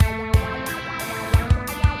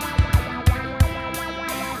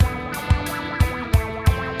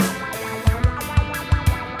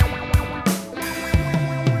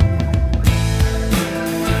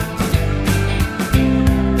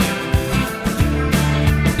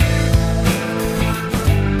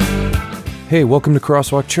Hey, welcome to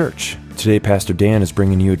Crosswalk Church. Today, Pastor Dan is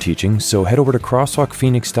bringing you a teaching, so head over to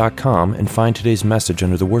crosswalkphoenix.com and find today's message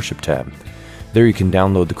under the Worship tab. There you can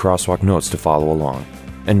download the Crosswalk notes to follow along.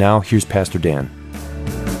 And now, here's Pastor Dan.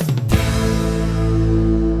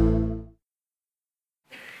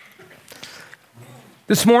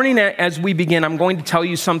 This morning, as we begin, I'm going to tell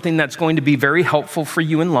you something that's going to be very helpful for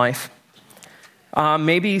you in life.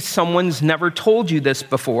 Maybe someone's never told you this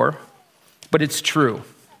before, but it's true.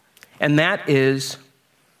 And that is,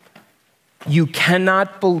 you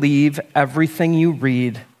cannot believe everything you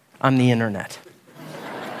read on the internet.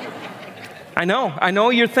 I know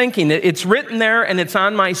you're thinking, it's written there and it's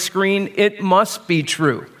on my screen, it must be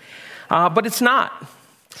true. But it's not.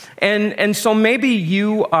 And so maybe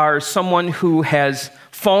you are someone who has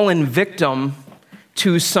fallen victim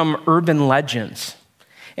to some urban legends.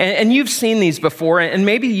 And you've seen these before, and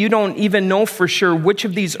maybe you don't even know for sure which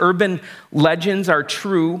of these urban legends are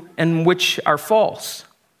true and which are false.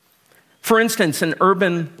 For instance, an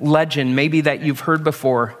urban legend, maybe that you've heard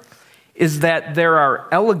before, is that there are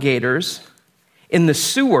alligators in the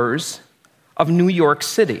sewers of New York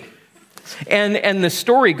City. And the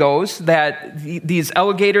story goes that these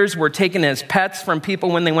alligators were taken as pets from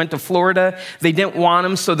people when they went to Florida. They didn't want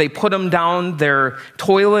them, so they put them down their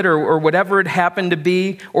toilet or whatever it happened to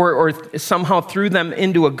be, or somehow threw them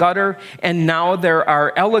into a gutter. And now there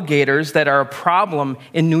are alligators that are a problem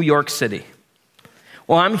in New York City.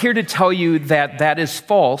 Well, I'm here to tell you that that is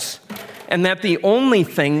false, and that the only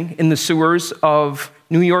thing in the sewers of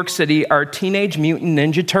New York City are Teenage Mutant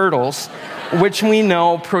Ninja Turtles, which we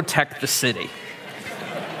know protect the city.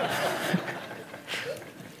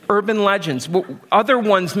 Urban legends. Other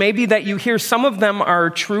ones, maybe that you hear, some of them are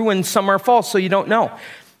true and some are false, so you don't know.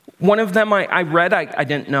 One of them I read, I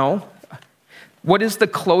didn't know. What is the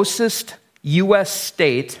closest U.S.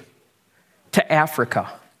 state to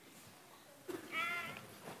Africa?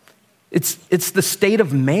 It's the state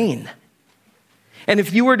of Maine. And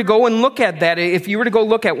if you were to go and look at that, if you were to go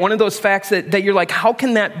look at one of those facts that you're like, how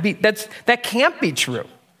can that be? That can't be true.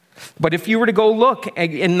 But if you were to go look,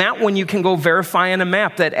 in that one you can go verify on a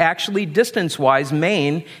map that actually distance-wise,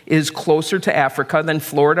 Maine is closer to Africa than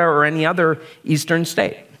Florida or any other eastern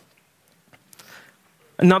state.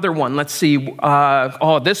 Another one, let's see.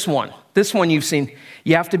 This one you've seen.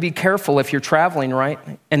 You have to be careful if you're traveling, right?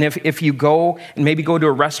 And if you go and maybe go to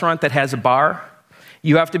a restaurant that has a bar,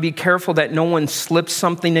 you have to be careful that no one slips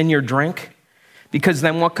something in your drink, because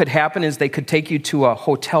then what could happen is they could take you to a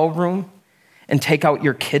hotel room and take out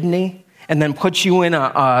your kidney and then put you in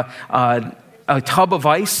a tub of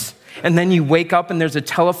ice, and then you wake up and there's a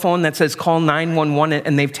telephone that says call 911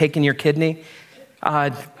 and they've taken your kidney.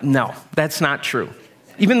 No, that's not true.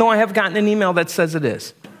 Even though I have gotten an email that says it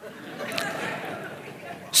is.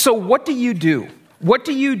 So what do you do? What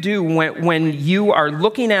do you do when you are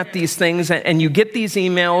looking at these things and you get these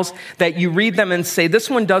emails that you read them and say, this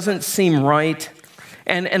one doesn't seem right,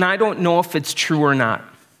 and I don't know if it's true or not?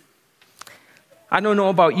 I don't know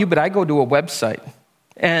about you, but I go to a website,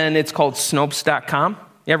 and it's called Snopes.com.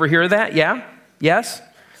 You ever hear of that? Yeah? Yes?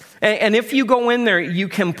 And if you go in there, you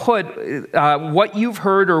can put what you've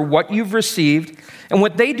heard or what you've received, and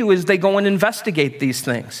what they do is they go and investigate these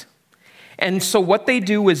things. And so what they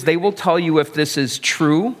do is they will tell you if this is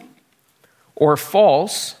true or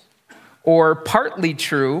false or partly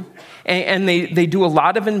true, and they do a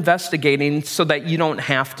lot of investigating so that you don't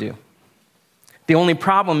have to. The only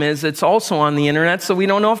problem is it's also on the internet, so we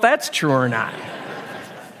don't know if that's true or not.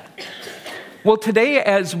 Well, today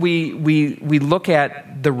as we look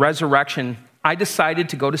at the resurrection, I decided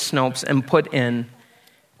to go to Snopes and put in,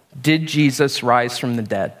 did Jesus rise from the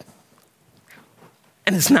dead?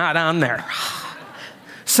 And it's not on there.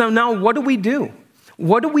 So now what do we do?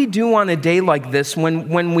 What do we do on a day like this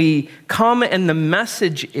when we come and the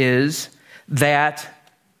message is that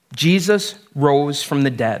Jesus rose from the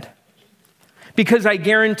dead? Because I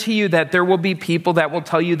guarantee you that there will be people that will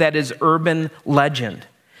tell you that is urban legend,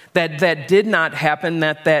 that did not happen,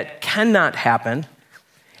 that cannot happen.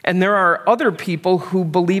 And there are other people who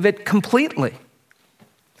believe it completely.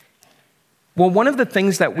 Well, one of the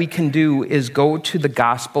things that we can do is go to the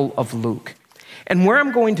Gospel of Luke. And where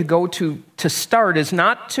I'm going to go to start is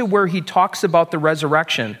not to where he talks about the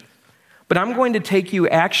resurrection, but I'm going to take you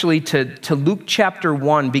actually to Luke chapter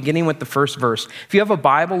 1, beginning with the first verse. If you have a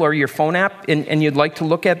Bible or your phone app and you'd like to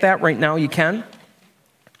look at that right now, you can.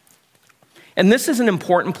 And this is an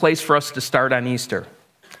important place for us to start on Easter.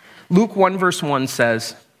 Luke 1 verse 1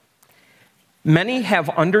 says, "Many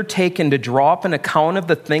have undertaken to draw up an account of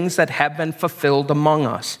the things that have been fulfilled among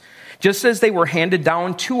us, just as they were handed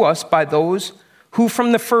down to us by those who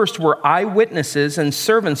from the first were eyewitnesses and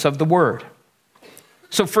servants of the word.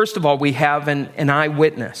 So first of all, we have an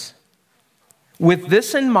eyewitness. With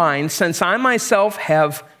this in mind, since I myself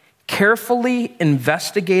have carefully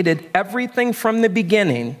investigated everything from the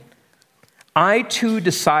beginning, I too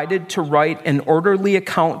decided to write an orderly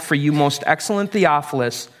account for you, most excellent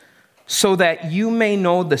Theophilus, so that you may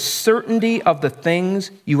know the certainty of the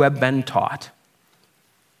things you have been taught.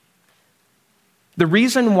 The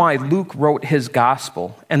reason why Luke wrote his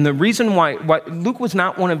gospel, and the reason why Luke was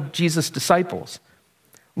not one of Jesus' disciples.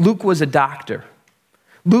 Luke was a doctor.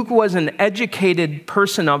 Luke was an educated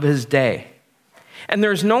person of his day. And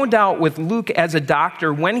there's no doubt with Luke as a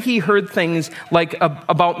doctor, when he heard things like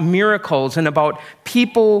about miracles and about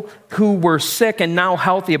people who were sick and now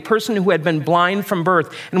healthy, a person who had been blind from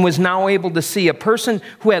birth and was now able to see, a person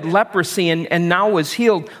who had leprosy and now was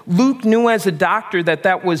healed, Luke knew as a doctor that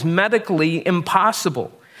that was medically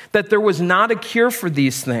impossible, that there was not a cure for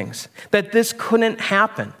these things, that this couldn't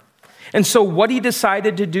happen. And so what he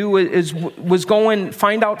decided to do was go and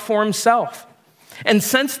find out for himself. And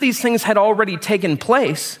since these things had already taken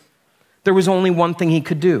place, there was only one thing he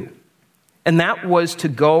could do. And that was to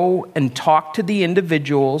go and talk to the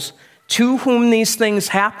individuals to whom these things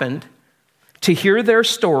happened, to hear their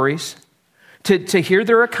stories, to hear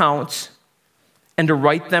their accounts, and to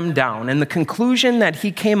write them down. And the conclusion that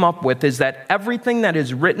he came up with is that everything that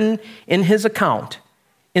is written in his account,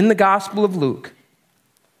 in the Gospel of Luke,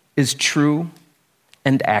 is true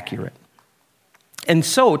and accurate. And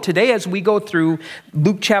so today, as we go through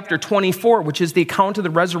Luke chapter 24, which is the account of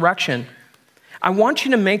the resurrection, I want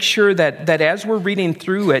you to make sure that as we're reading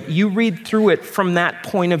through it, you read through it from that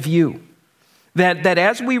point of view. That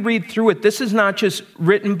as we read through it, this is not just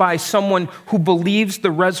written by someone who believes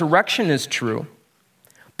the resurrection is true,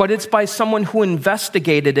 but it's by someone who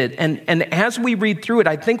investigated it. And as we read through it,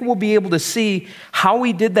 I think we'll be able to see how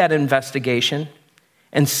he did that investigation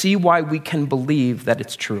and see why we can believe that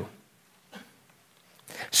it's true.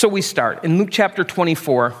 So we start in Luke chapter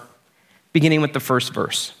 24, beginning with the first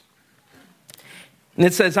verse. And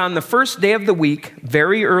it says, on the first day of the week,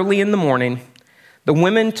 very early in the morning, the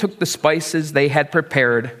women took the spices they had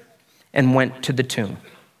prepared and went to the tomb.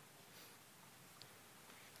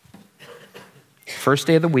 First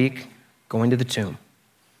day of the week, going to the tomb.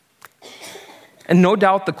 And no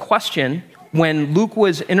doubt the question, when Luke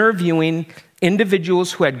was interviewing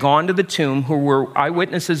individuals who had gone to the tomb, who were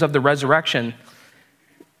eyewitnesses of the resurrection,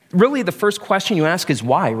 really the first question you ask is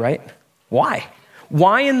why, right? Why?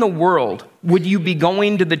 Why in the world would you be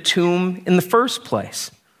going to the tomb in the first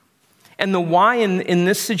place? And the why in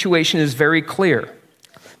this situation is very clear.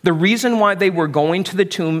 The reason why they were going to the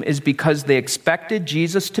tomb is because they expected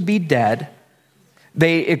Jesus to be dead.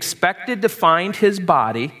 They expected to find his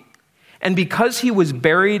body. And because he was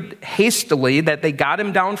buried hastily, that they got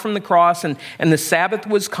him down from the cross and the Sabbath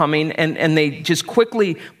was coming, and they just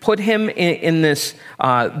quickly put him in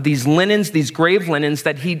these linens, these grave linens,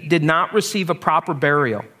 that he did not receive a proper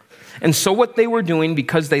burial. And so what they were doing,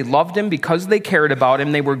 because they loved him, because they cared about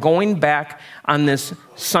him, they were going back on this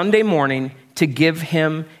Sunday morning to give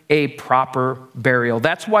him a proper burial.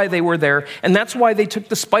 That's why they were there, and that's why they took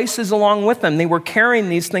the spices along with them. They were carrying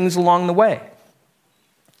these things along the way.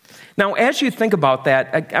 Now, as you think about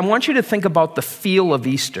that, I want you to think about the feel of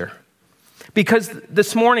Easter. Because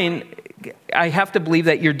this morning, I have to believe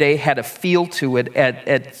that your day had a feel to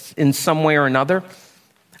it in some way or another.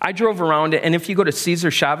 I drove around it, and if you go to Cesar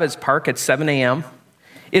Chavez Park at 7 a.m.,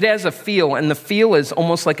 it has a feel, and the feel is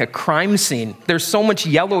almost like a crime scene. There's so much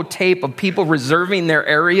yellow tape of people reserving their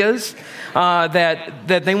areas that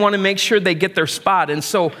they want to make sure they get their spot. And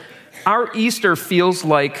so our Easter feels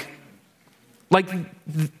like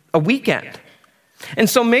a weekend. And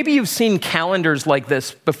so maybe you've seen calendars like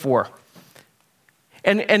this before.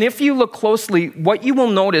 And if you look closely, what you will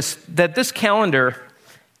notice that this calendar,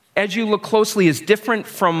 as you look closely, is different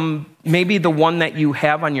from maybe the one that you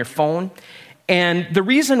have on your phone. And the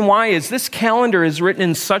reason why is this calendar is written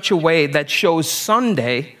in such a way that shows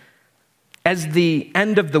Sunday as the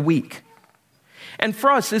end of the week. And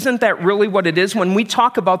for us, isn't that really what it is? When we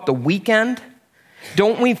talk about the weekend,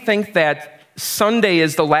 don't we think that Sunday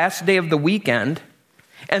is the last day of the weekend,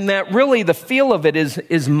 and that really the feel of it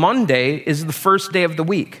is Monday is the first day of the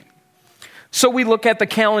week? So we look at the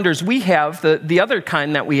calendars we have, the other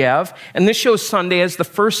kind that we have, and this shows Sunday as the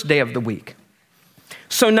first day of the week.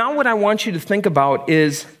 So now what I want you to think about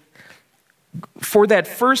is, for that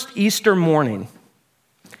first Easter morning,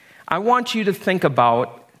 I want you to think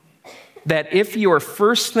about that if your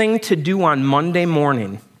first thing to do on Monday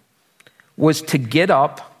morning was to get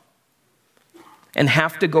up and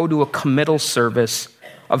have to go to a committal service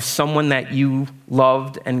of someone that you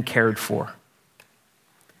loved and cared for.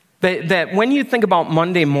 That when you think about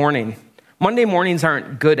Monday mornings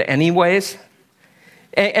aren't good anyways.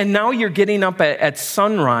 And now you're getting up at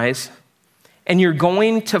sunrise and you're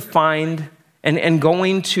going to find and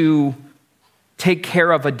going to take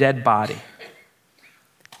care of a dead body.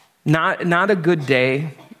 Not a good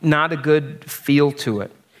day, not a good feel to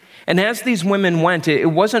it. And as these women went, it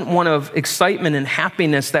wasn't one of excitement and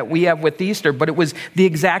happiness that we have with Easter, but it was the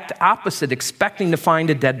exact opposite, expecting to find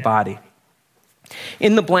a dead body.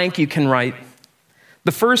 In the blank, you can write,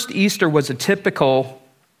 the first Easter was a typical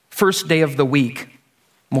first day of the week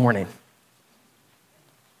morning.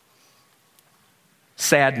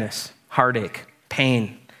 Sadness, heartache,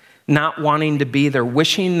 pain, not wanting to be there,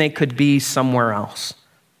 wishing they could be somewhere else.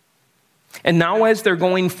 And now as they're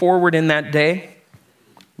going forward in that day,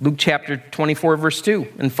 Luke chapter 24, verse 2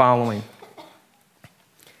 and following,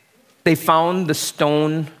 they found the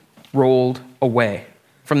stone rolled away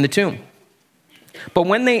from the tomb. But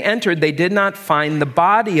when they entered, they did not find the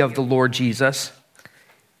body of the Lord Jesus.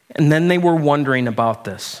 And then they were wondering about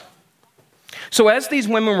this. So as these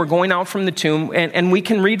women were going out from the tomb, and we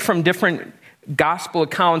can read from different gospel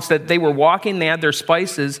accounts that they were walking, they had their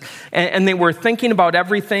spices, and they were thinking about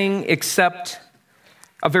everything except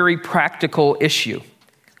a very practical issue.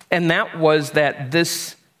 And that was that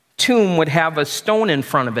this tomb would have a stone in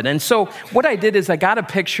front of it. And so what I did is I got a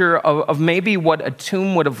picture of maybe what a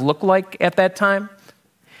tomb would have looked like at that time.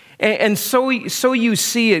 And so you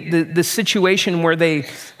see the situation where they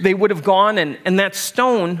would have gone, and that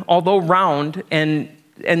stone, although round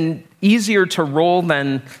and easier to roll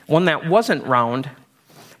than one that wasn't round,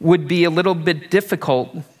 would be a little bit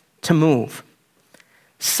difficult to move.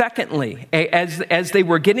 Secondly, as they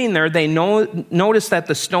were getting there, they noticed that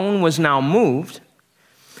the stone was now moved.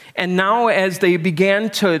 And now as they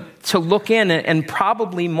began to look in, and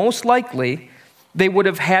probably most likely, they would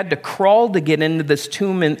have had to crawl to get into this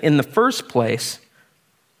tomb in the first place,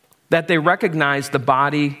 that they recognized the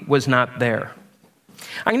body was not there.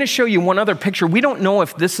 I'm going to show you one other picture. We don't know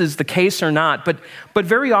if this is the case or not, but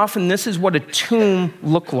very often this is what a tomb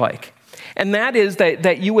looked like. And that is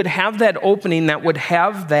that you would have that opening that would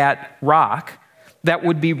have that rock that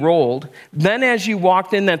would be rolled. Then as you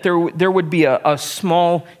walked in, that there would be a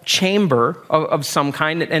small chamber of some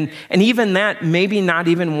kind. And even that, maybe not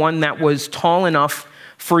even one that was tall enough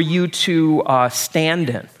for you to stand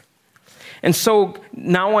in. And so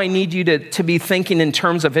now I need you to be thinking in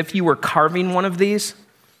terms of if you were carving one of these,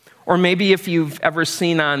 or maybe if you've ever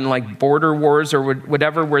seen on like Border Wars or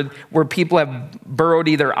whatever, where people have burrowed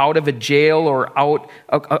either out of a jail or out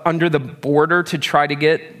under the border to try to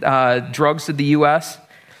get drugs to the U.S.,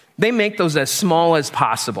 they make those as small as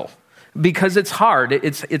possible because it's hard.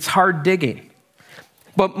 It's hard digging.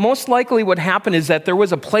 But most likely what happened is that there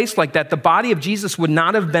was a place like that. The body of Jesus would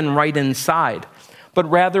not have been right inside, but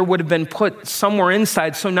rather would have been put somewhere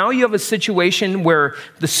inside. So now you have a situation where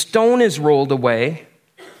the stone is rolled away,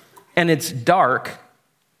 and it's dark.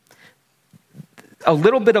 A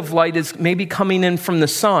little bit of light is maybe coming in from the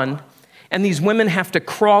sun, and these women have to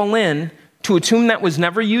crawl in to a tomb that was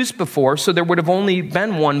never used before, so there would have only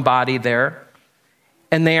been one body there,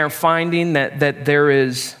 and they are finding that there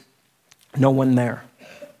is no one there.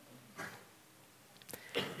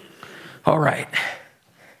 All right.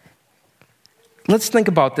 Let's think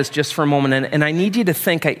about this just for a moment, and I need you to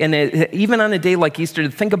think, and even on a day like Easter, to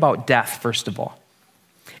think about death, first of all.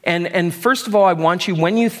 And first of all, I want you,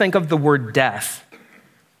 when you think of the word death,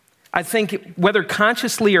 I think whether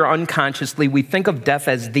consciously or unconsciously, we think of death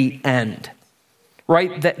as the end,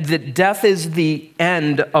 right? That death is the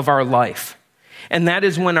end of our life. And that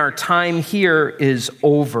is when our time here is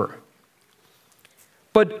over.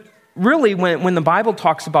 But really, when the Bible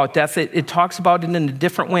talks about death, it talks about it in a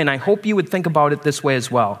different way. And I hope you would think about it this way as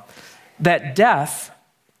well. That death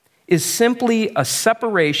is simply a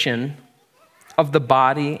separation of the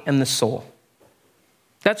body and the soul.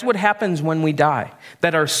 That's what happens when we die.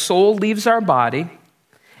 That our soul leaves our body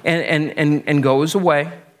and goes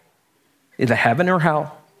away, either heaven or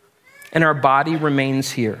hell, and our body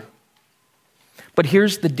remains here. But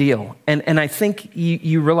here's the deal, and I think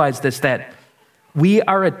you realize this, that we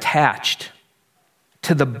are attached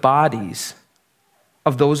to the bodies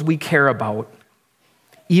of those we care about,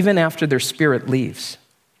 even after their spirit leaves.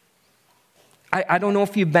 I don't know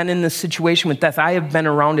if you've been in this situation with death. I have been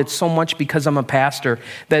around it so much because I'm a pastor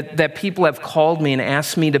that people have called me and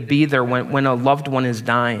asked me to be there when a loved one is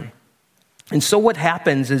dying. And so what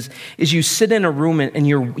happens is you sit in a room and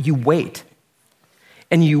you wait.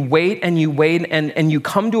 And you wait and you wait and you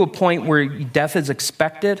come to a point where death is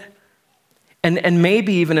expected. And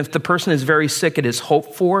maybe even if the person is very sick, it is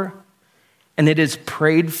hoped for and it is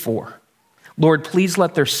prayed for. Lord, please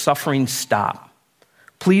let their suffering stop.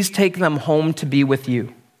 Please take them home to be with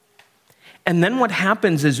you. And then what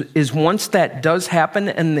happens is once that does happen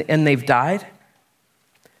and they've died,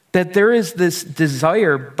 that there is this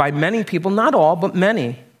desire by many people, not all, but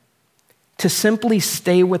many, to simply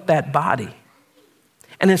stay with that body.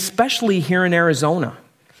 And especially here in Arizona.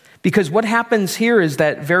 Because what happens here is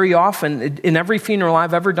that very often, in every funeral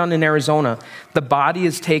I've ever done in Arizona, the body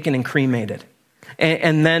is taken and cremated.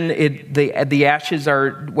 And then the ashes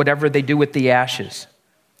are whatever they do with the ashes.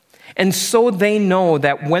 And so they know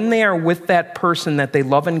that when they are with that person that they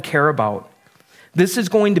love and care about, this is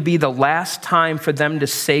going to be the last time for them to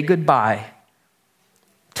say goodbye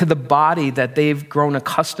to the body that they've grown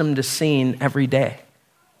accustomed to seeing every day.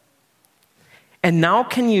 And now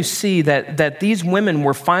can you see that these women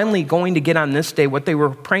were finally going to get on this day, what they were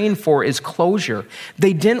praying for is closure.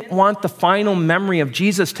 They didn't want the final memory of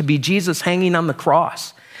Jesus to be Jesus hanging on the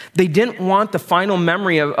cross. They didn't want the final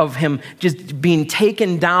memory of him just being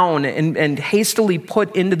taken down and hastily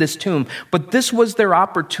put into this tomb. But this was their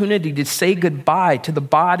opportunity to say goodbye to the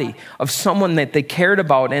body of someone that they cared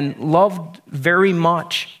about and loved very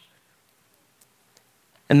much.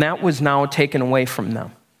 And that was now taken away from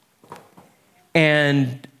them.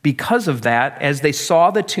 And because of that, as they saw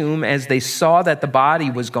the tomb, as they saw that the body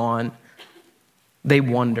was gone, they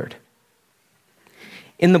wondered.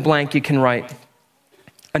 In the blank, you can write,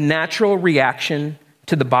 a natural reaction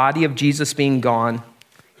to the body of Jesus being gone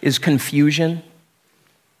is confusion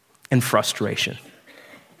and frustration.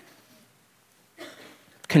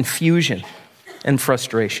 Confusion and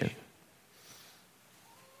frustration.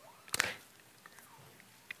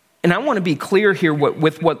 And I want to be clear here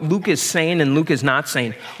with what Luke is saying and Luke is not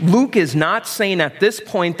saying. Luke is not saying at this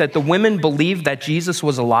point that the women believed that Jesus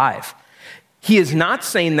was alive. He is not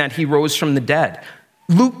saying that he rose from the dead.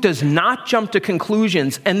 Luke does not jump to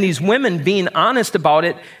conclusions, and these women, being honest about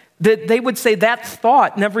it, that they would say that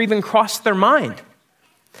thought never even crossed their mind.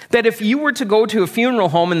 That if you were to go to a funeral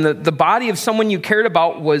home and the body of someone you cared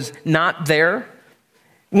about was not there,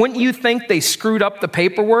 wouldn't you think they screwed up the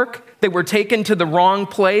paperwork? They were taken to the wrong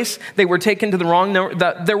place. They were taken to the wrong...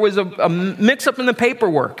 There was a mix-up in the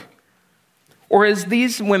paperwork. Or as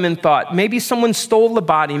these women thought, maybe someone stole the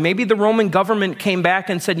body. Maybe the Roman government came back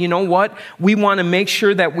and said, you know what? We want to make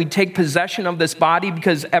sure that we take possession of this body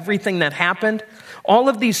because everything that happened. All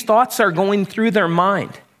of these thoughts are going through their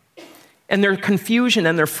mind. And their confusion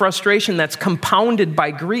and their frustration that's compounded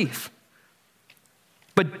by grief.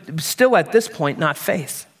 But still at this point, not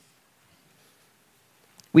faith.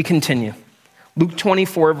 We continue. Luke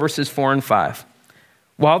 24, verses 4 and 5.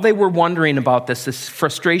 While they were wondering about this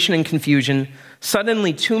frustration and confusion,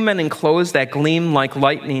 suddenly 2 men in clothes that gleamed like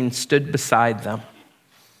lightning stood beside them.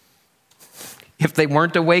 If they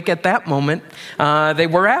weren't awake at that moment, they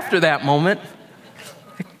were after that moment.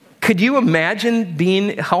 Could you imagine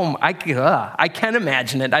being home? I can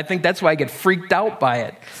imagine it. I think that's why I get freaked out by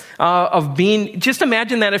it. Just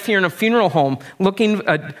imagine that if you're in a funeral home looking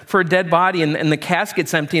for a dead body and the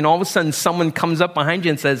casket's empty and all of a sudden someone comes up behind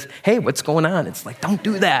you and says, hey, what's going on? It's like, don't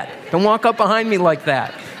do that. Don't walk up behind me like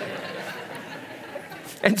that.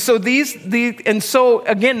 And so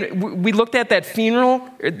again, we looked at that funeral,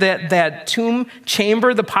 that tomb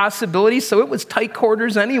chamber, the possibility. So it was tight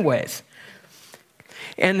quarters anyways.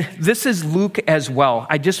 And this is Luke as well.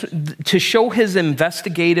 To show his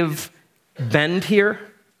investigative bend here,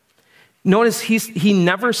 notice he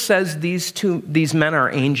never says these men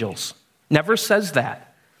are angels. Never says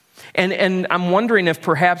that. And I'm wondering if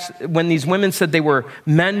perhaps when these women said they were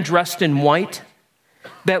men dressed in white,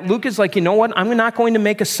 that Luke is like, you know what? I'm not going to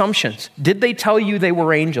make assumptions. Did they tell you they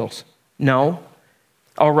were angels? No.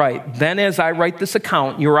 All right, then as I write this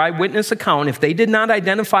account, your eyewitness account, if they did not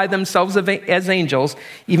identify themselves as angels,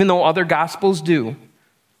 even though other gospels do,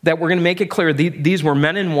 that we're going to make it clear these were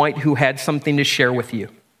men in white who had something to share with you.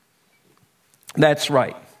 That's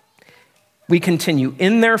right. We continue.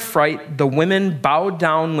 In their fright, the women bowed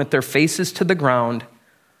down with their faces to the ground,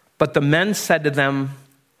 but the men said to them,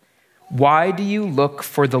 why do you look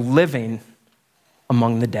for the living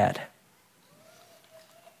among the dead?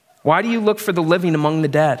 Why do you look for the living among the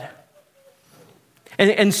dead?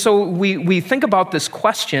 And so we think about this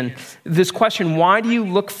question, why do you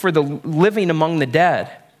look for the living among the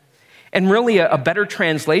dead? And really a better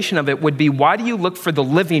translation of it would be, why do you look for the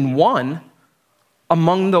living one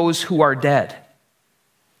among those who are dead?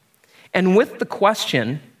 And with the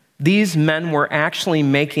question, these men were actually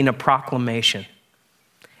making a proclamation.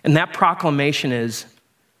 And that proclamation is,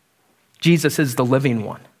 Jesus is the living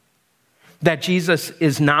one. That Jesus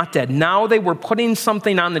is not dead. Now they were putting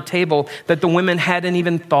something on the table that the women hadn't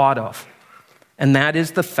even thought of. And that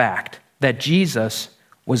is the fact that Jesus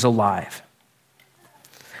was alive.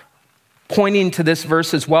 Pointing to this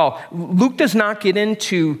verse as well, Luke does not get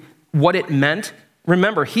into what it meant.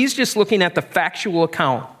 Remember, he's just looking at the factual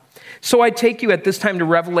account. So I take you at this time to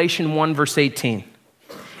Revelation 1, verse 18.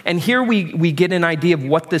 And here we get an idea of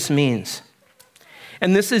what this means.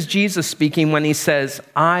 And this is Jesus speaking when he says,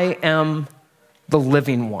 I am the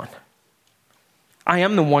living one. I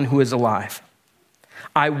am the one who is alive.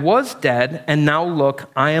 I was dead, and now look,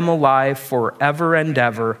 I am alive forever and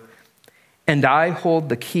ever, and I hold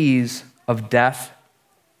the keys of death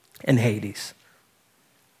and Hades.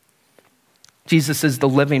 Jesus is the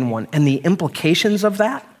living one. And the implications of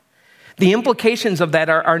that? The implications of that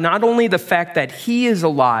are not only the fact that he is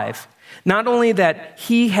alive, not only that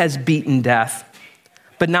he has beaten death,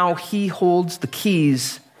 but now he holds the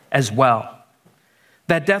keys as well.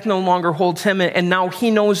 That death no longer holds him, and now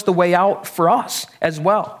he knows the way out for us as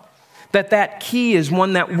well. That key is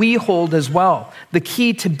one that we hold as well, the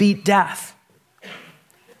key to beat death.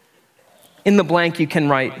 In the blank you can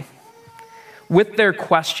write, with their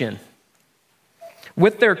question,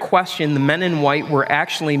 the men in white were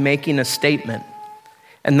actually making a statement.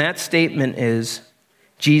 And that statement is,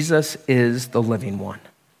 Jesus is the living one.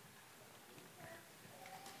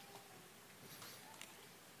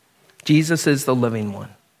 Jesus is the living one.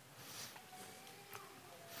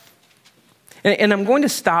 And I'm going to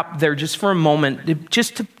stop there just for a moment,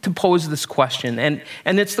 just to pose this question. And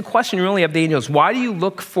it's the question really of the angels. Why do you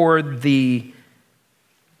look for the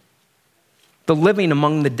living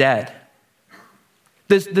among the dead?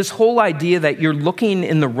 This whole idea that you're looking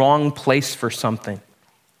in the wrong place for something.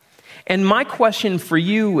 And my question for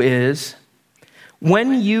you is,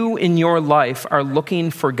 when you in your life are looking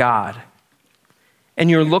for God, and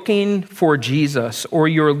you're looking for Jesus, or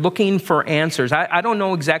you're looking for answers. I don't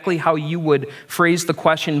know exactly how you would phrase the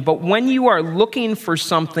question, but when you are looking for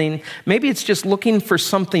something, maybe it's just looking for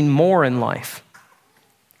something more in life.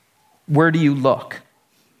 Where do you look?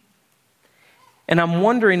 And I'm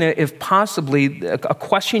wondering if possibly a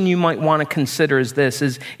question you might want to consider is this,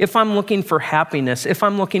 is if I'm looking for happiness, if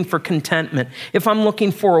I'm looking for contentment, if I'm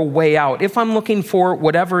looking for a way out, if I'm looking for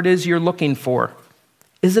whatever it is you're looking for,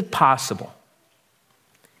 is it possible?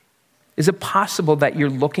 Is it possible that you're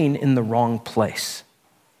looking in the wrong place?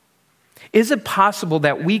 Is it possible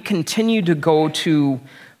that we continue to go to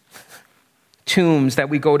tombs, that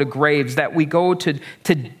we go to graves, that we go to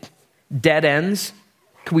dead ends?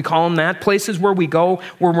 Can we call them that? Places where we go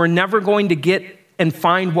where we're never going to get and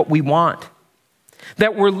find what we want.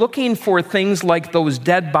 That we're looking for things like those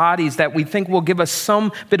dead bodies that we think will give us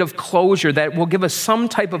some bit of closure, that will give us some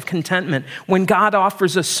type of contentment, when God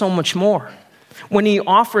offers us so much more. When he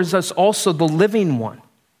offers us also the living one,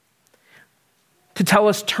 to tell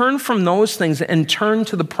us turn from those things and turn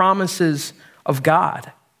to the promises of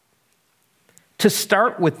God. To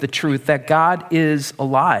start with the truth that God is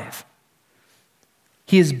alive.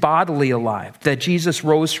 He is bodily alive, that Jesus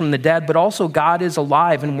rose from the dead, but also God is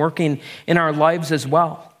alive and working in our lives as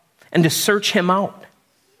well. And to search him out.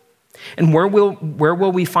 And where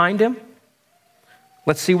will we find him?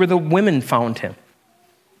 Let's see where the women found him.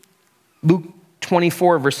 Luke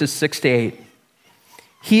 24, verses 6 to 8.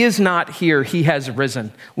 He is not here, he has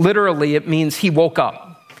risen. Literally, it means he woke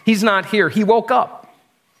up. He's not here, he woke up.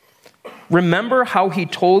 Remember how he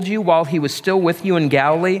told you while he was still with you in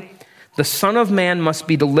Galilee? The Son of Man must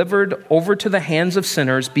be delivered over to the hands of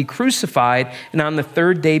sinners, be crucified, and on the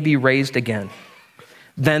third day be raised again.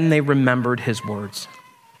 Then they remembered his words.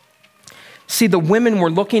 See, the women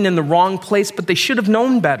were looking in the wrong place, but they should have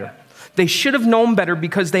known better. They should have known better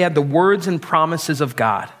because they had the words and promises of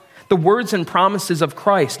God, the words and promises of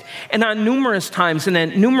Christ. And on numerous times and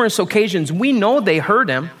at numerous occasions, we know they heard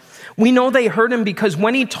him. We know they heard him because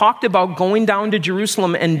when he talked about going down to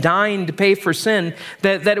Jerusalem and dying to pay for sin,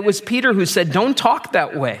 that it was Peter who said, don't talk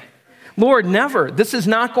that way. Lord, never. This is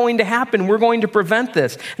not going to happen. We're going to prevent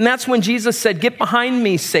this. And that's when Jesus said, get behind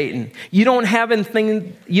me, Satan. You don't have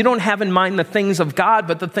in mind the things of God,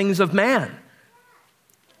 but the things of man.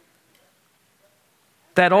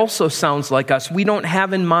 That also sounds like us. We don't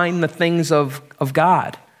have in mind the things of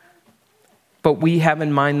God, but we have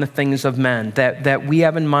in mind the things of men, that we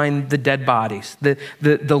have in mind the dead bodies,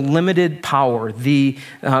 the limited power, the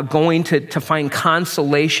going to find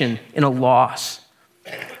consolation in a loss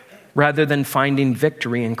rather than finding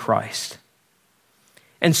victory in Christ.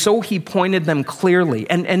 And so he pointed them clearly.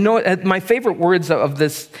 And my favorite words of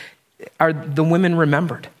this are the women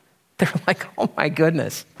remembered. They're like, oh my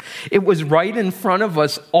goodness. It was right in front of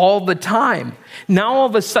us all the time. Now all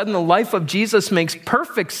of a sudden the life of Jesus makes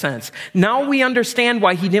perfect sense. Now we understand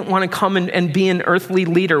why he didn't want to come and be an earthly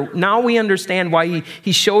leader. Now we understand why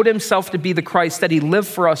he showed himself to be the Christ, that he lived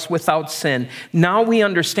for us without sin. Now we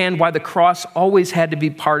understand why the cross always had to be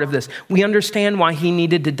part of this. We understand why he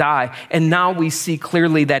needed to die. And now we see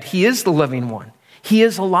clearly that he is the living one. He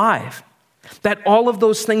is alive. That all of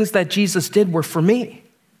those things that Jesus did were for me.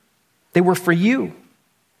 They were for you,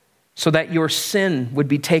 so that your sin would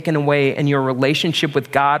be taken away and your relationship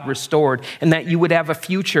with God restored, and that you would have a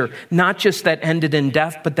future, not just that ended in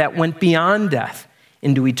death, but that went beyond death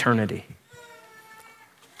into eternity.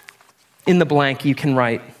 In the blank, you can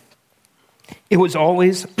write, it was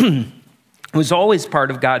always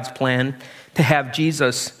part of God's plan to have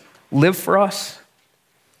Jesus live for us,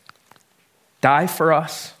 die for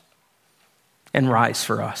us, and rise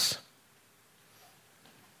for us.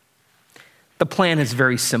 The plan is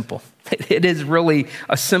very simple. It is really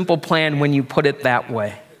a simple plan when you put it that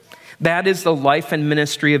way. That is the life and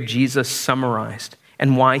ministry of Jesus summarized,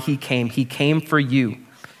 and why he came. He came for you.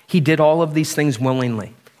 He did all of these things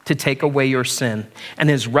willingly to take away your sin. And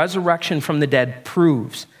his resurrection from the dead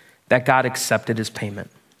proves that God accepted his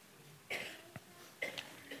payment.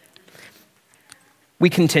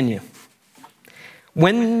 We continue.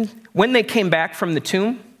 When they came back from the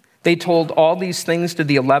tomb, they told all these things to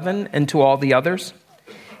the 11 and to all the others.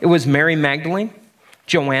 It was Mary Magdalene,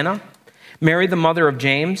 Joanna, Mary the mother of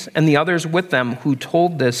James, and the others with them who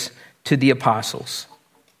told this to the apostles.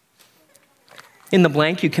 In the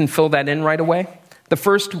blank, you can fill that in right away. The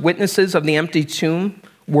first witnesses of the empty tomb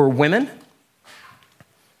were women.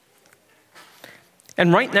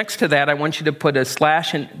 And right next to that, I want you to put a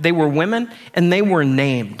slash, and they were women, and they were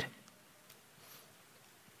named.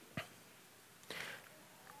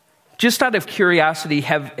 Just out of curiosity,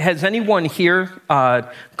 has anyone here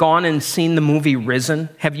gone and seen the movie Risen?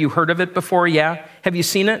 Have you heard of it before? Yeah? Have you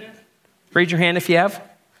seen it? Raise your hand if you have.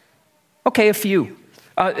 Okay, a few.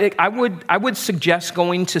 I would suggest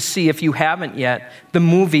going to see, if you haven't yet, the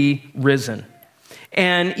movie Risen.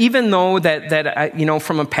 And even though that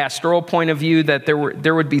from a pastoral point of view, that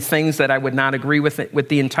there would be things that I would not agree with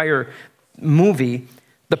the entire movie,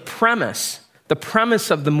 the premise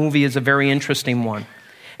of the movie is a very interesting one.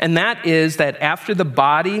 And that is that after the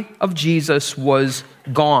body of Jesus was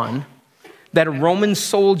gone, that a Roman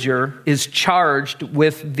soldier is charged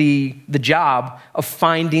with the job of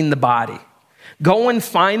finding the body. Go and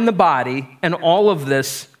find the body, and all of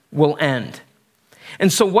this will end.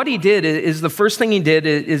 And so what he did is, the first thing he did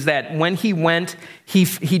is that when he went,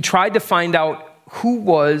 he tried to find out who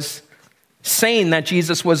was saying that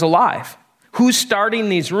Jesus was alive. Who's starting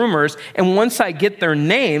these rumors? And once I get their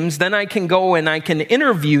names, then I can go and I can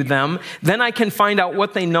interview them. Then I can find out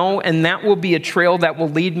what they know, and that will be a trail that will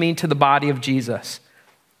lead me to the body of Jesus.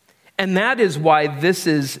 And that is why this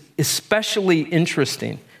is especially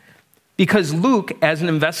interesting. Because Luke, as an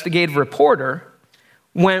investigative reporter,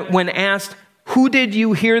 when asked, who did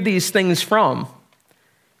you hear these things from?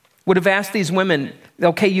 Would have asked these women,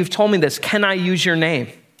 okay, you've told me this. Can I use your name?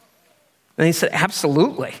 And they said,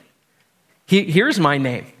 absolutely. Here's my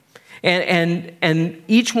name. And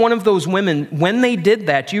each one of those women, when they did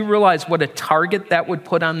that, do you realize what a target that would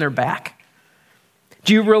put on their back?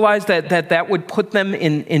 Do you realize that would put them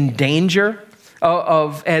in danger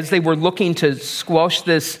of as they were looking to squash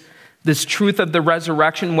this truth of the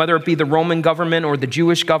resurrection, whether it be the Roman government or the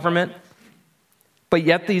Jewish government? But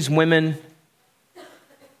yet these women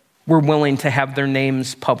were willing to have their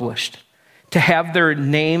names published, to have their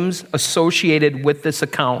names associated with this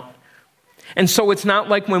account. And so it's not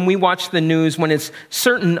like when we watch the news when it's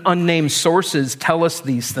certain unnamed sources tell us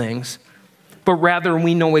these things, but rather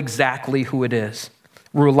we know exactly who it is.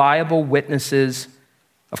 Reliable witnesses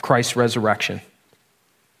of Christ's resurrection.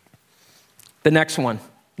 The next one,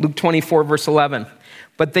 Luke 24, verse 11.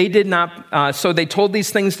 But they did not, so they told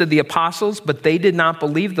these things to the apostles, but they did not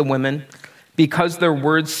believe the women because their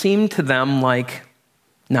words seemed to them like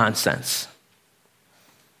nonsense.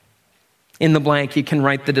 In the blank, you can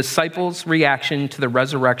write the disciples' reaction to the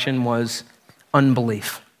resurrection was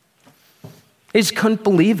unbelief. They just couldn't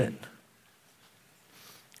believe it.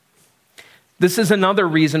 This is another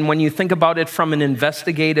reason when you think about it from an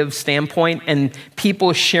investigative standpoint and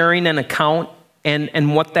people sharing an account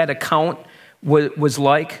and what that account was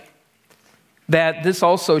like, that this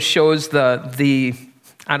also shows the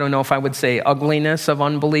I don't know if I would say ugliness of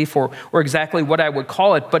unbelief or exactly what I would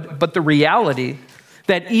call it, but the reality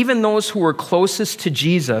that even those who were closest to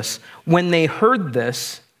Jesus, when they heard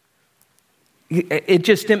this, it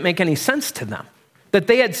just didn't make any sense to them. That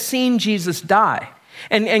they had seen Jesus die.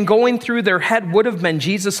 And going through their head would have been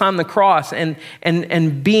Jesus on the cross and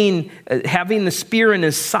having the spear in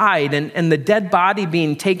his side and the dead body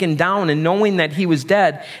being taken down and knowing that he was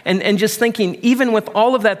dead. And just thinking, even with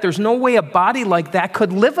all of that, there's no way a body like that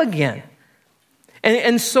could live again.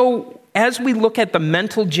 And so as we look at the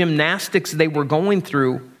mental gymnastics they were going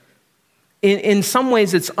through, in some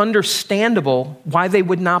ways it's understandable why they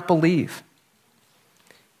would not believe.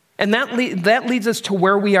 And that leads us to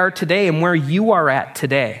where we are today and where you are at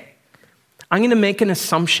today. I'm going to make an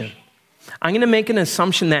assumption. I'm going to make an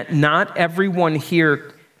assumption that not everyone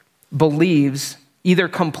here believes, either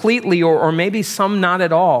completely or maybe some not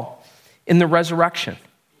at all, in the resurrection,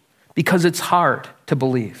 because it's hard to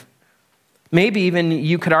believe. Maybe even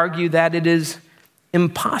you could argue that it is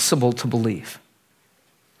impossible to believe.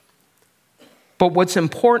 But what's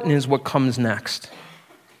important is what comes next.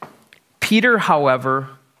 Peter, however,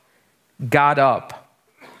 got up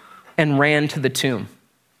and ran to the tomb.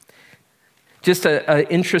 Just an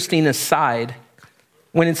interesting aside,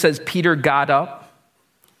 when it says Peter got up,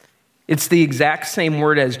 it's the exact same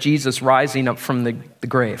word as Jesus rising up from the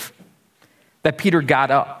grave. That Peter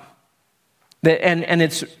got up. And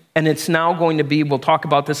it's now going to be, we'll talk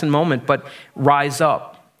about this in a moment, but rise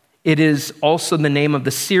up. It is also the name of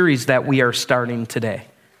the series that we are starting today.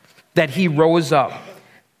 That he rose up.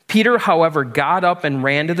 Peter, however, got up and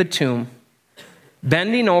ran to the tomb.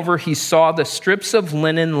 Bending over, he saw the strips of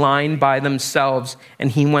linen lying by themselves,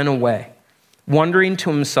 and he went away, wondering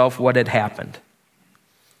to himself what had happened.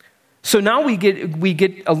 So now we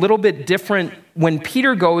get a little bit different. When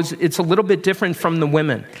Peter goes, it's a little bit different from the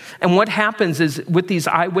women. And what happens is with these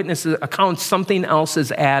eyewitness accounts, something else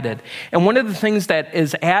is added. And one of the things that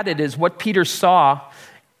is added is what Peter saw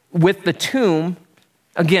with the tomb.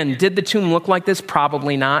 Again, did the tomb look like this?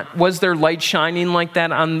 Probably not. Was there light shining like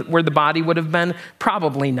that on where the body would have been?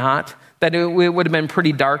 Probably not. That it would have been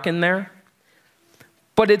pretty dark in there.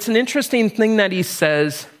 But it's an interesting thing that he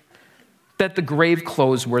says that the grave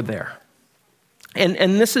clothes were there. And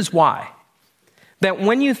this is why. That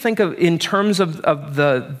when you think of in terms of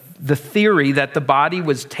the theory that the body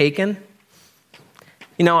was taken,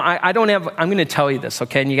 I'm going to tell you this,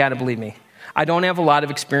 okay, and you got to believe me. I don't have a lot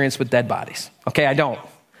of experience with dead bodies, okay? I don't.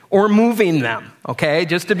 Or moving them, okay?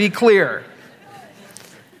 Just to be clear.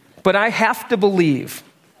 But I have to believe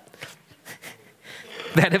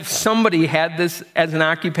that if somebody had this as an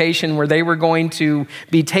occupation where they were going to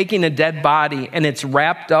be taking a dead body and it's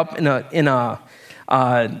wrapped up in a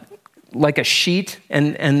like a sheet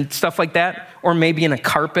and stuff like that, or maybe in a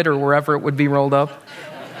carpet or wherever it would be rolled up,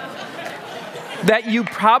 that you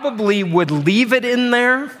probably would leave it in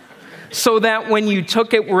there so that when you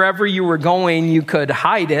took it wherever you were going, you could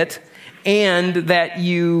hide it and that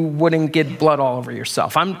you wouldn't get blood all over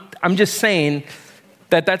yourself. I'm just saying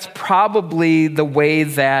that that's probably the way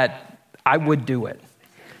that I would do it.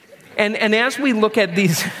 And as we look at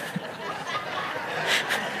these,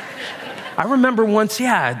 I remember once,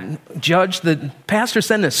 Judge, the pastor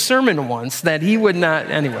said in a sermon once that he would not,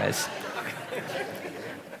 anyways.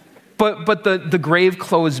 But the grave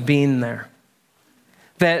clothes being there.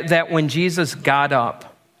 That when Jesus got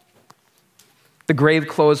up, the grave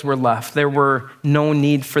clothes were left. There were no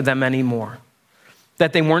need for them anymore.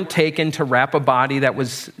 That they weren't taken to wrap a body that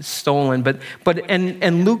was stolen. But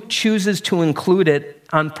Luke chooses to include it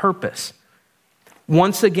on purpose.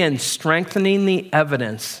 Once again, strengthening the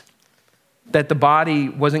evidence that the body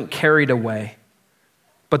wasn't carried away,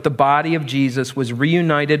 but the body of Jesus was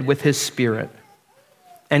reunited with his spirit,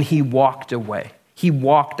 and he walked away. He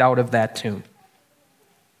walked out of that tomb.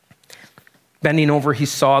 Bending over, he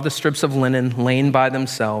saw the strips of linen laying by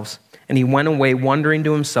themselves, and he went away wondering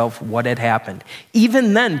to himself what had happened.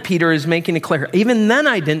 Even then, Peter is making it clear, even then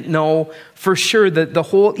I didn't know for sure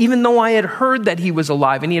that even though I had heard that he was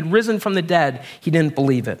alive and he had risen from the dead, he didn't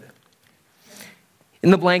believe it. In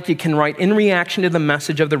the blank, you can write, in reaction to the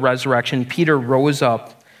message of the resurrection, Peter rose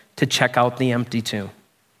up to check out the empty tomb.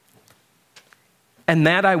 And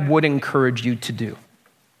that I would encourage you to do.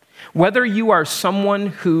 Whether you are someone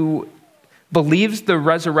who believes the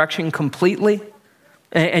resurrection completely,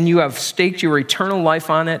 and you have staked your eternal life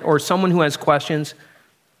on it, or someone who has questions,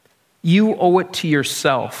 you owe it to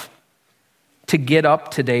yourself to get up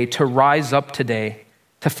today, to rise up today,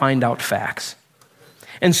 to find out facts.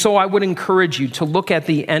 And so I would encourage you to look at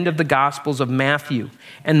the end of the Gospels of Matthew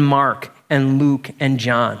and Mark and Luke and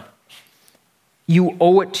John. You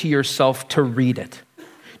owe it to yourself to read it,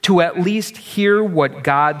 to at least hear what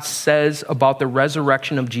God says about the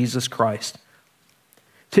resurrection of Jesus Christ,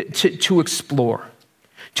 to explore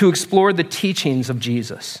the teachings of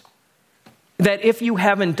Jesus. That if you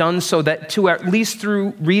haven't done so, that to at least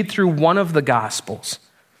read through one of the Gospels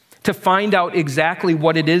to find out exactly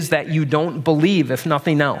what it is that you don't believe, if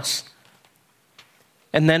nothing else.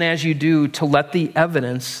 And then as you do, to let the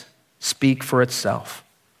evidence speak for itself.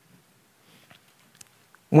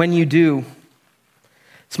 When you do,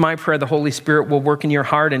 it's my prayer the Holy Spirit will work in your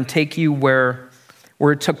heart and take you where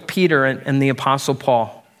it took Peter and the Apostle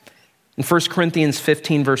Paul. In 1 Corinthians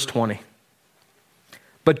 15, verse 20.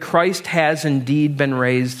 But Christ has indeed been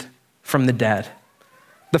raised from the dead,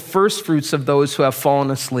 the first fruits of those who have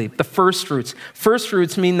fallen asleep. The first fruits. First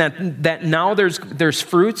fruits mean that now there's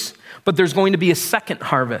fruits, but there's going to be a second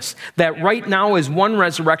harvest. That right now is one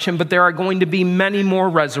resurrection, but there are going to be many more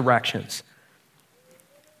resurrections.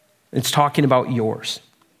 It's talking about yours.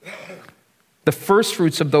 The first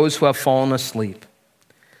fruits of those who have fallen asleep.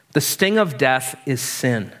 The sting of death is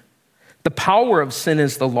sin. The power of sin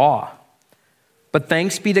is the law. But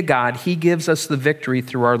thanks be to God, he gives us the victory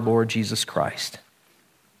through our Lord Jesus Christ.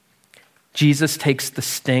 Jesus takes the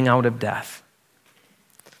sting out of death.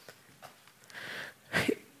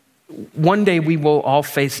 One day we will all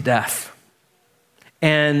face death.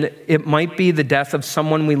 And it might be the death of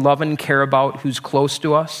someone we love and care about who's close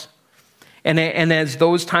to us. And as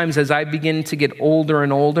those times, as I begin to get older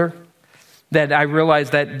and older, that I realize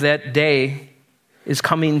that day is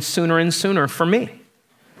coming sooner and sooner for me.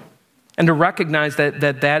 And to recognize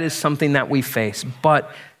that is something that we face.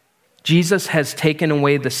 But Jesus has taken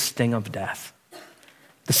away the sting of death.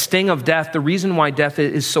 The sting of death, the reason why death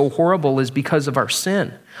is so horrible is because of our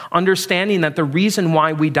sin. Understanding that the reason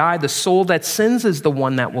why we die, the soul that sins is the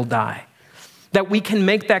one that will die. That we can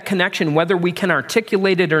make that connection, whether we can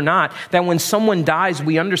articulate it or not, that when someone dies,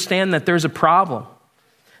 we understand that there's a problem.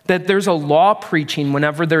 That there's a law preaching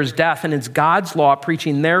whenever there's death, and it's God's law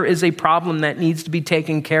preaching. There is a problem that needs to be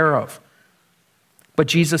taken care of. But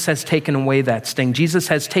Jesus has taken away that sting. Jesus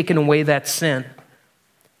has taken away that sin.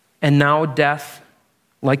 And now death,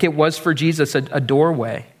 like it was for Jesus, a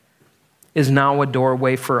doorway, is now a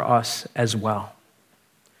doorway for us as well.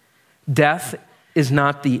 Death is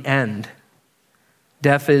not the end.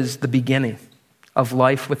 Death is the beginning of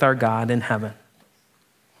life with our God in heaven.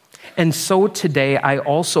 And so today, I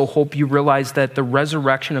also hope you realize that the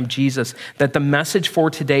resurrection of Jesus, that the message for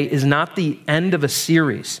today is not the end of a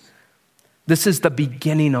series. This is the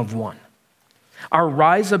beginning of one. Our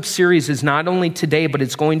Rise Up series is not only today, but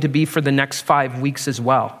it's going to be for the next 5 weeks as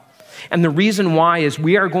well. And the reason why is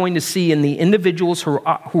we are going to see in the individuals who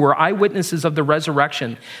are eyewitnesses of the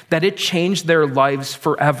resurrection that it changed their lives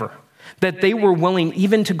forever. That they were willing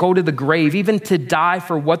even to go to the grave, even to die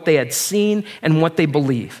for what they had seen and what they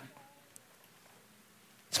believe.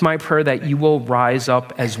 It's my prayer that you will rise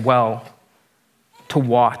up as well to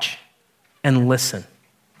watch and listen.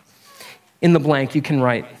 In the blank, you can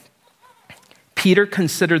write, Peter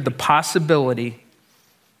considered the possibility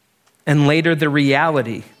and later the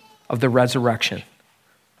reality of the resurrection.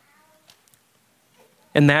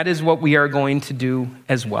 And that is what we are going to do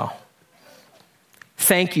as well.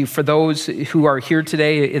 Thank you for those who are here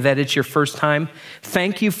today, that it's your first time.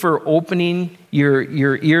 Thank you for opening your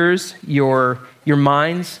ears, your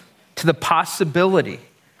minds to the possibility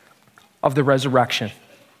of the resurrection.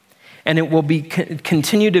 And it will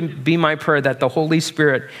continue to be my prayer that the Holy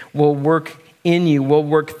Spirit will work in you, will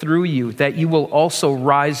work through you, that you will also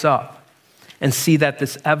rise up and see that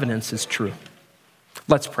this evidence is true.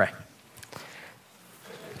 Let's pray.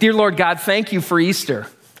 Dear Lord God, thank you for Easter.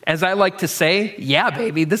 As I like to say, yeah,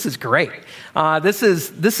 baby, this is great. This is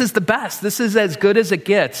the best. This is as good as it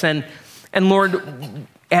gets. And Lord,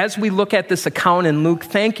 as we look at this account in Luke,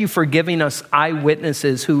 thank you for giving us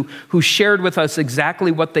eyewitnesses who shared with us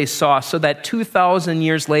exactly what they saw so that 2,000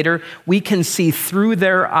 years later, we can see through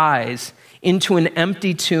their eyes into an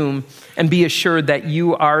empty tomb and be assured that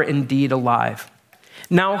you are indeed alive.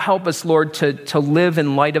 Now help us, Lord, to live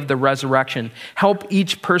in light of the resurrection. Help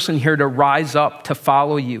each person here to rise up, to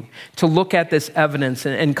follow you, to look at this evidence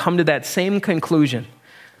and come to that same conclusion.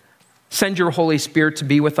 Send your Holy Spirit to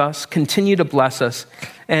be with us. Continue to bless us.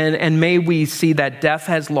 And may we see that death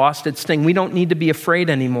has lost its sting. We don't need to be afraid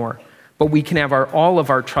anymore, but we can have all of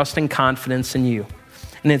our trust and confidence in you.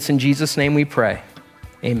 And it's in Jesus' name we pray.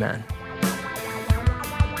 Amen.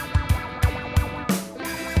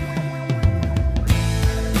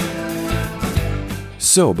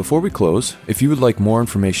 So, before we close, if you would like more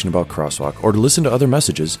information about Crosswalk or to listen to other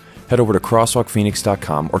messages, head over to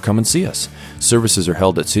crosswalkphoenix.com or come and see us. Services are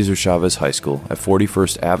held at Cesar Chavez High School at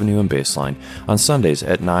 41st Avenue and Baseline on Sundays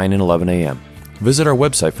at 9 and 11 a.m. Visit our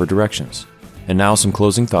website for directions. And now some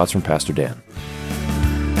closing thoughts from Pastor Dan.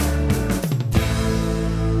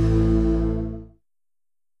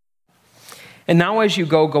 And now as you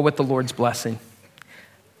go with the Lord's blessing.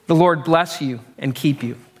 The Lord bless you and keep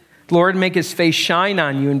you. The Lord make his face shine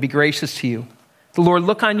on you and be gracious to you. The Lord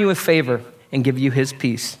look on you with favor and give you his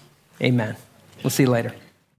peace. Amen. We'll see you later.